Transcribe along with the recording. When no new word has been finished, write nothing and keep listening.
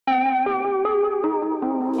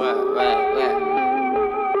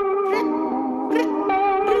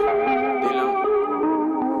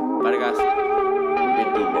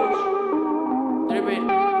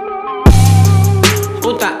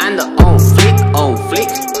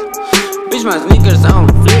Bitch, my sneakers on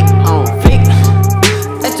fleek, on fleek.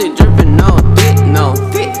 Estoy dripping, no dick, no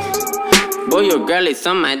dick. Boy, your girl is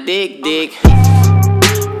on my dick, dick.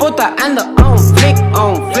 Puta, ando on fleek,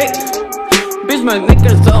 on fleek. Bitch, my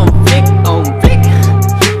sneakers on fleek, on fleek.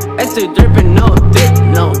 Estoy dripping, no dick,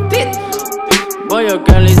 no dick. Boy, your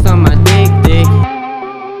girl is on my dick, dick.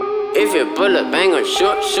 If you pull a bang or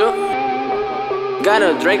shoot, shoot. Got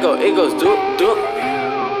a Draco, it goes do, do.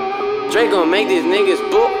 Draco make these niggas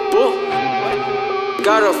boo, boo.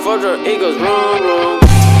 Got a photo, it goes room, room.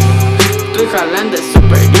 Estoy jalando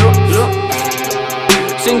super yo.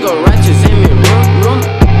 5 ratchets en mi room.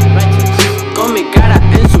 Con mi cara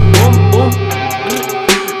en su boom, boom.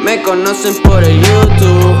 Me conocen por el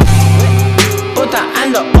YouTube. Puta,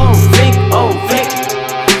 ando on fleek, on fleek.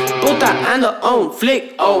 Puta, ando on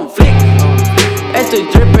fleek, on fleek. Estoy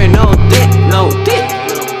dripping, no dick, no dick.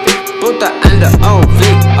 Puta, ando on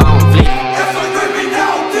fleek, on fleek. Estoy dripping, no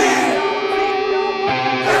dick.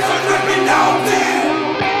 Estoy dripping, no dick.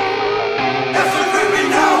 Estoy dripping,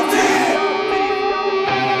 no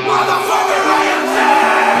dick. Motherfucker, I am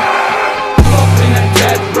dead. Up in a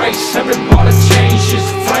dead race, everybody changes.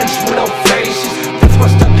 Friends without faces, that's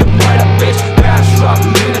what's stuck in right up, bitch. Bad rock,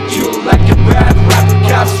 looking at you like a bad rap.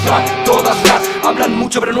 Cats rock, todas las hablan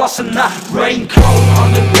mucho pero no hacen nada. Rain cold,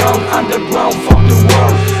 underground, fuck the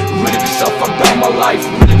world. Really piss off about my life,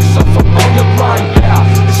 really piss off about your grind,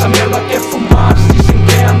 yeah. Esa mierda que fumas, dicen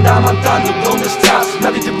que anda matando. ¿Dónde estás?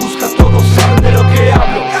 Nadie te busca, todos saben de lo que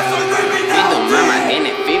hablo. Estoy dripping, Y no tu dick. mamá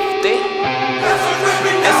tiene 50. Estoy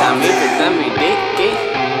dripping, Esa no mica dick. está mi dicky.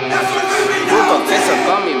 Estoy dripping, no Busco dick. queso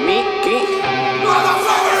con mi Mickey.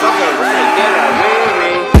 Motherfucker, Fuck I a am rally, dead. get a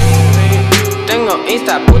Riri. Tengo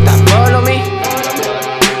Insta, puta, follow me.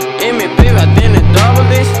 Y mi piba tiene double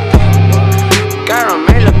disc.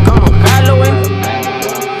 Caramelo como Halloween.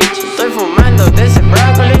 Estoy fumando de ese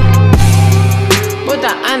brócoli.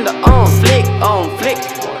 Puta, ando on fleek, on fleek.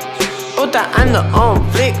 Puta, ando on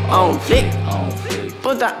fleek, on fleek.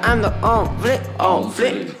 Puta, ando on fleek, on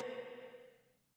fleek.